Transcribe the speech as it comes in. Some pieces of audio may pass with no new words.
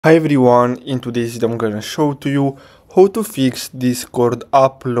Hi everyone, in today's video I'm gonna show to you how to fix Discord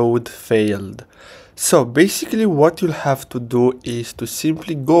upload failed. So basically what you'll have to do is to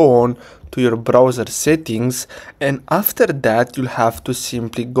simply go on to your browser settings, and after that you'll have to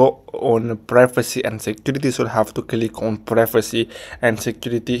simply go on privacy and security. So you'll have to click on privacy and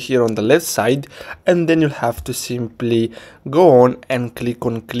security here on the left side, and then you'll have to simply go on and click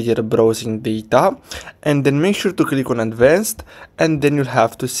on clear browsing data, and then make sure to click on advanced, and then you'll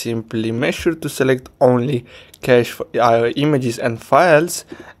have to simply make sure to select only cache images and files,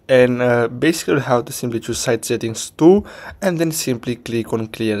 and basically you'll have to simply choose site settings 2 and then simply click on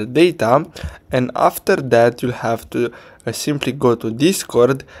clear data. And after that you'll have to simply go to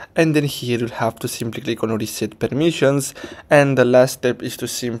Discord, and then here you'll have to simply click on reset permissions, and the last step is to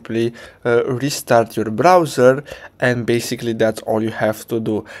simply restart your browser, and basically that's all you have to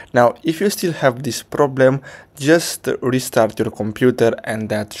do. Now if you still have this problem, just restart your computer and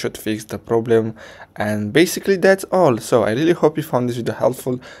that should fix the problem, and basically that's all. So I really hope you found this video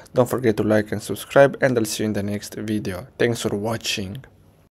helpful. Don't forget to like and subscribe, and I'll see you in the next video. Thanks for watching.